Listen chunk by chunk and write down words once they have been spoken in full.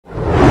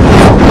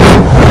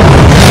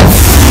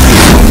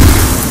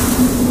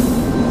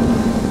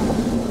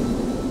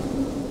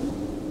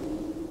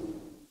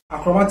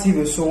Akroma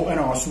TV so and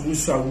our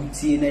Subusa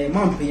routine, a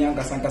man paying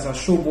Gasankasa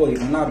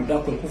showboy, and now the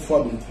Dako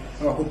Kufodu,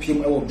 and I hope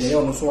him over there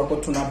on so I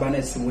got to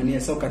Nabanes when he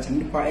saw catching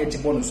Nipa Edge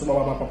Bonus, so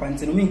Papa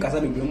and Minka,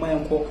 my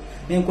uncle,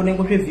 then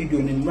couldn't video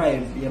in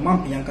drive, a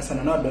man paying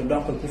Casan, another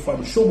Dako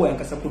Kufodu, showboy and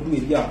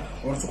Casapu, yeah,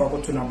 or so I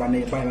got to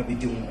Nabane by a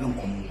video.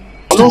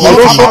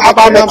 Also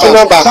about number.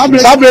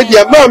 Sabre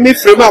dia ma mi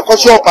frema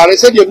koso pare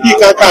se dia bi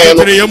kan kan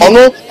no.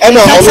 Ono e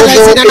na ono so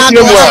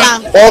etire mu a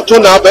o to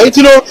na ba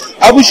etiro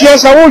abushia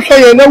sa wo hwe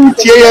ye na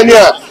wutie ye ne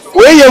a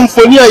we ye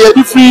mfoni a ye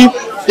di free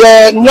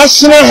the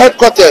national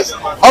headquarters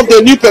of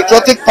the New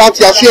Patriotic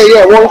Party afia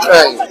here one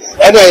time.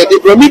 And the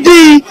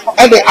Bromidi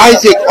and the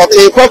Isaac of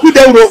the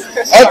Cocudeuro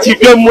at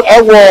Tibem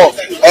Ewo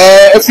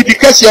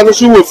Efficacia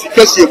so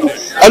efficacy.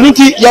 And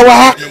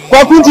Yawaha,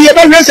 Quakunti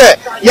Ebenezer,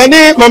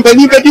 Yane,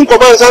 Mampani Bedin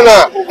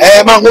Comanzana,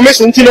 Mahomes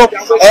Untino,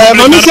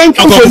 Mamisen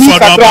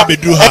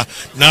Kufa,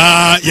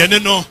 na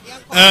Yaneno,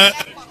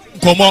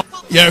 Como,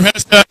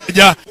 Yaresta,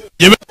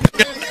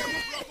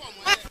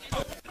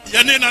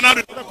 Yanin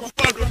another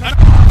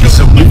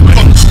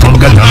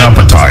stronger than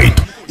appetite.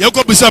 You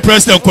go be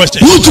President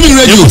question. Who to be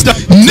radio?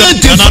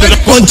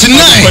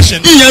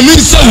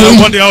 95.9.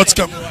 What the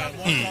outcome?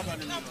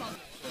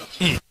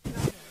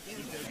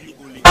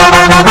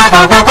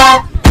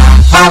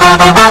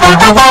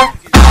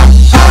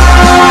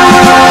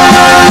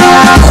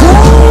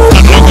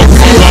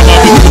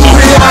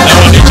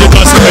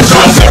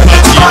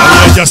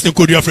 Justin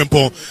Kodia from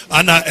Paul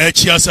Anna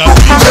Chiasa.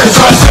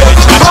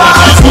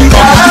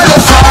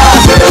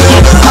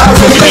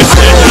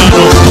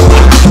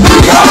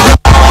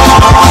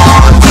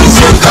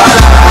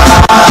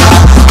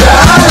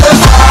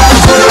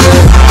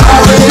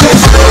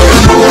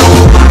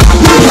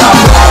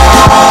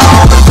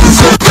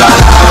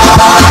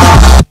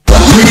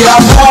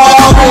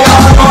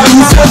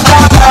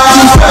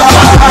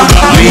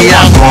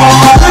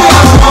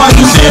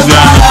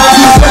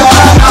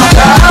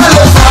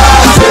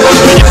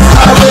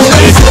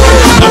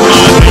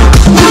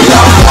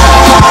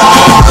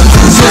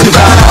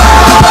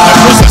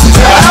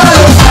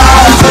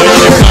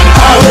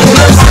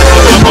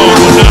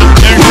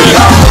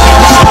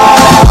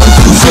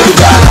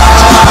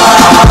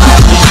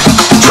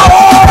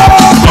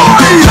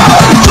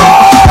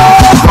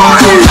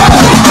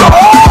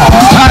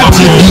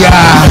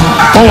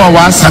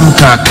 Some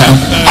kaka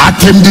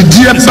attended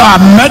dear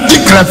bar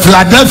medical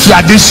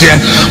Philadelphia this year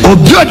or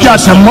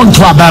just a month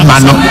to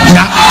Abamano.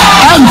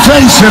 I'm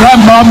French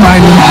Ramon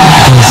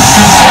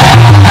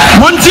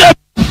Monte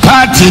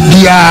Party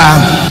dear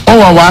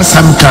or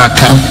some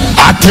kaka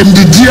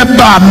attended dear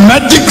bar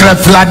medical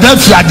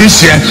Philadelphia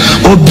this year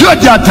or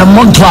just a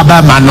month to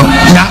Abamano.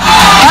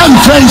 I'm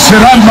French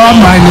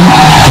Ramon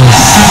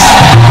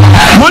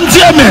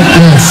Monte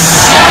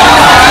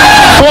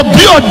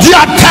Obio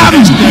dia tam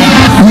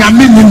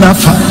nyamini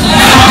nafa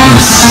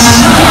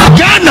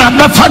Ghana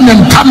nafa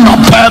nentam no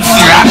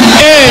perfect.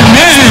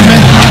 Amen.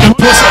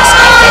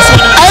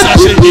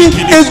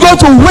 NPP is going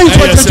to win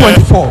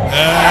 2024.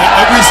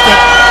 Every step.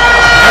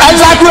 And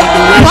like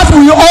what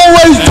we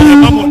always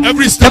do,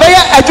 every step.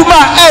 I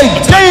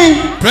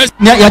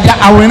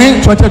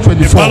winning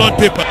 2024. Ballot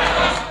paper.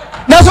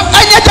 Now so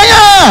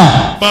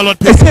ballot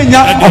paper.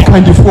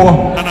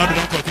 24.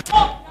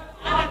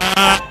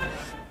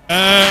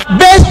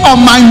 Based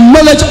on my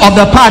knowledge of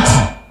the party,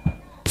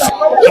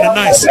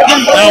 nice.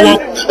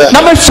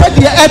 Number shut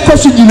the air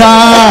question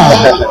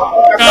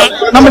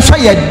number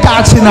shut your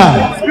darts in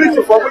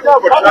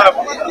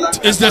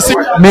is the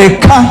same.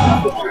 Meka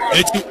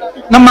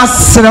number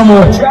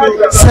ceremony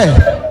say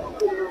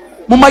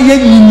Mama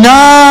Yena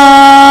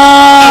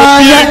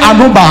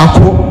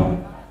Anubako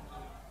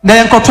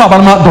then control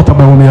Dr.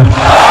 Bawumia.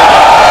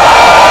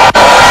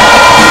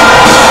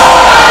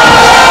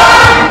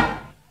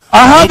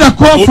 I had a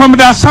call from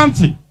the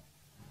Ashanti,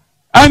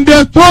 and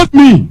they told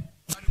me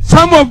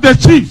some of the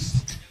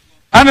chiefs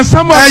and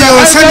some of the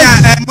elders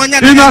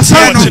in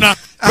Ashanti,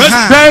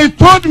 they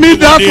told me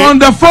that on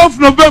the 4th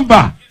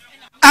November,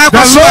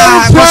 the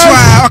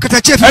Lord and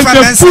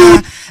the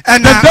food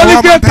and the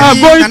delegates are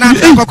going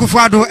to eat.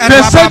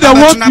 They said they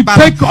want to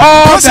take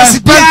all the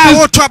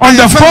expenses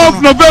on the 4th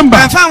November.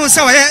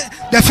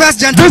 This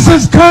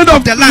is kind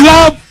of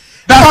love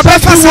that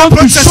Ashanti want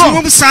to show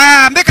to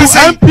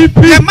NPP.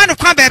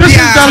 This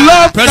is the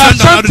love that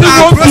Ashanti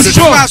want to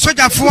show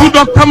to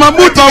Dr.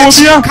 Mahmoud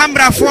Bawumia.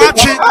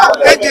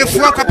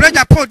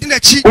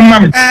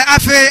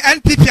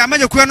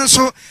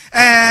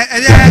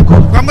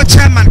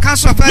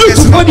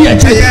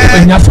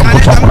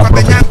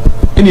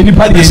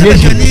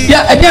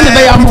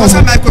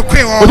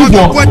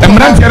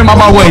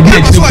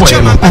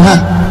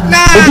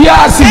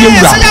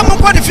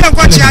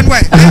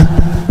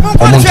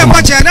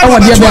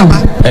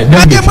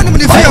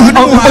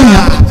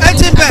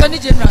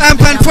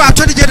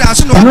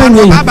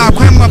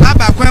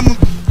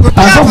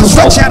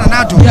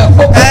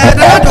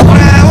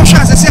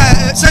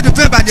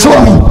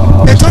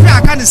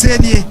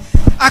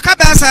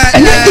 Akabasa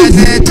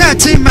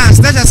 13 months.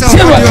 That's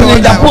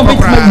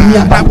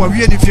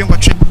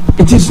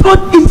It is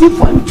not easy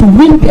for him to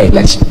win the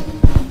election.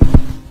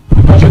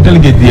 Catch your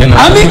delegate there.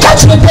 I mean,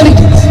 catch your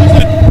delegate.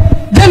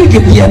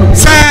 Delegate here.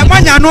 Sir,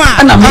 when you know,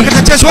 and I'm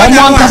just one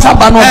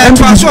Casabano and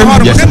I'm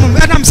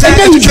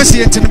saying,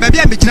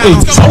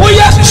 so we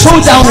are so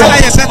down.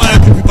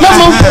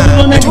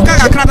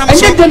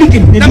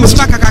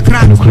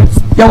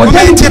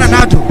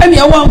 And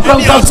you want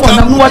from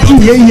I'm watching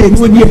here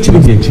when you're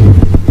changing.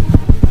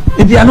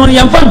 If you are not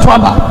young fan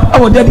trouble, I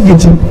will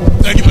dedicate him.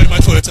 Thank you very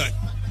much for your time.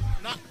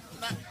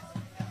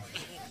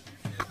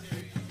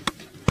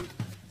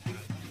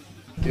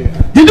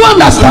 Did you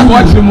understand?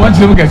 Watch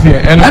him get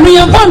here. And we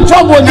have one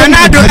trouble. And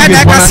I do and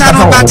I can stand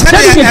up.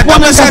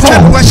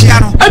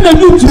 And then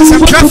you to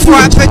some trouble.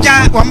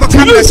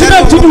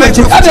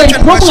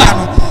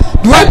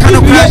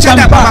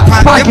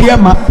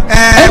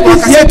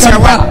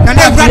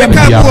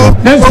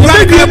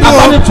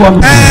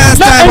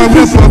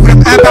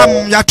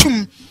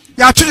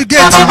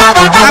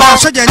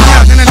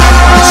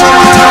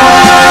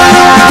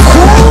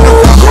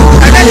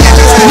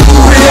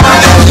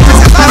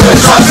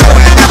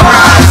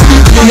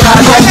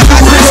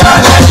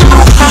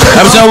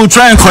 I will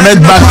try and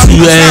connect back to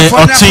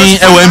Otin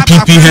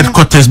NPP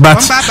headquarters, but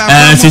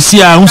to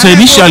see who say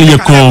initially you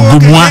call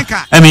Bawumia,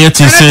 I mean it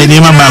is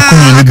name about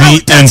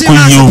community and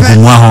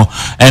Bawumia,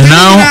 and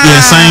now you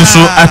sign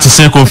so at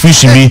the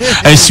confusion me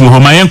as you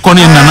my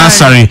Nkoni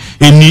Nanasari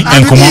any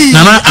and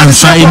Nana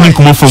answer any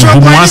come from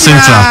Bawumia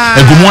Central,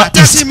 Bawumia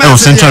East or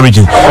Central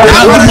region.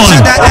 Good morning.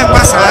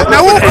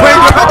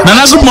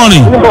 Nana, good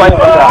morning.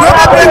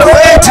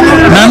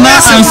 Nana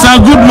answer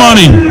good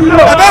morning.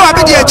 Nana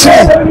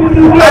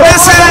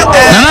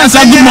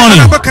answer good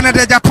morning.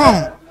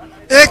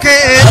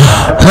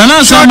 Nana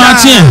answer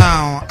Martin.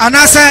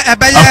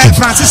 Okay.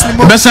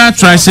 Better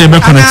try say be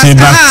connecting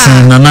back to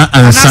Nana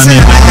answer.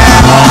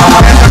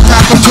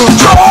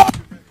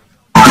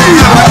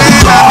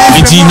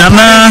 Iti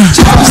Nana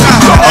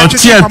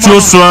Otia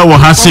Choswa wa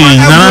hase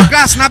Nana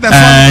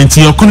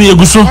iti okunu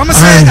yeguso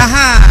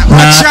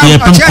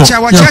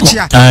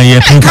na ye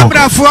pinko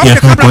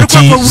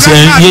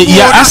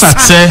ya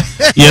asatse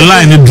ye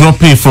line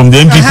dropping from the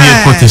NPP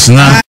headquarters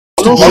now.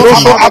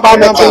 Also about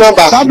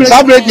number.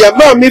 Sabre dia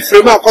ma mi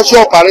frame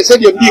akoso opare se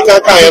dia bi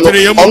kan kan no.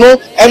 Ono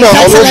ena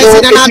ono so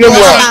etire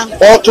mu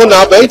a oto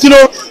na ba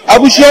etiro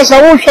abushia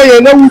sa wo hwe ye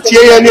na wutie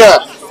ye ne a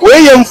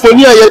we ye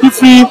mfoni a ye di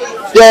free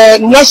the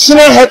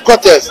national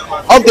headquarters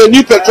of the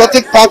New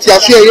Patriotic Party are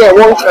here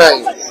one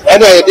time.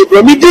 And the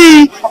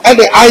Bromidi and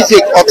the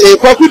Isaac of the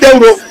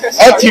Kwakudero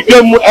at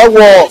Tibem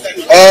War,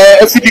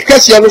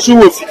 Efficacy and also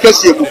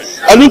efficacy.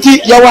 And Uti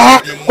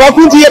Yawaha,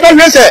 Kwakuti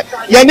Yabanese,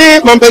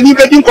 Yane, Mampani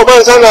Bedin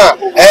Commandana,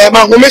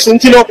 Mahomes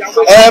Untino,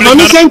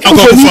 Mamisan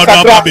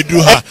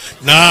Beduha.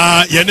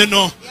 Na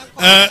Yaneno,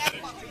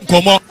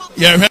 Como,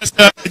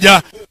 Yaresta,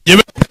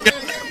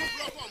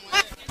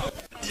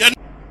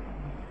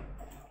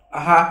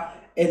 Aha.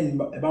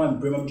 And about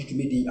Bremen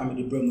Jimmy, I'm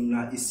the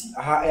Bremen is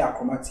aha air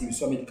commative,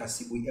 so many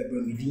Cassibo,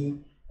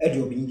 Ebremidin,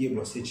 Edo being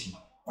able to say,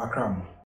 Bakram.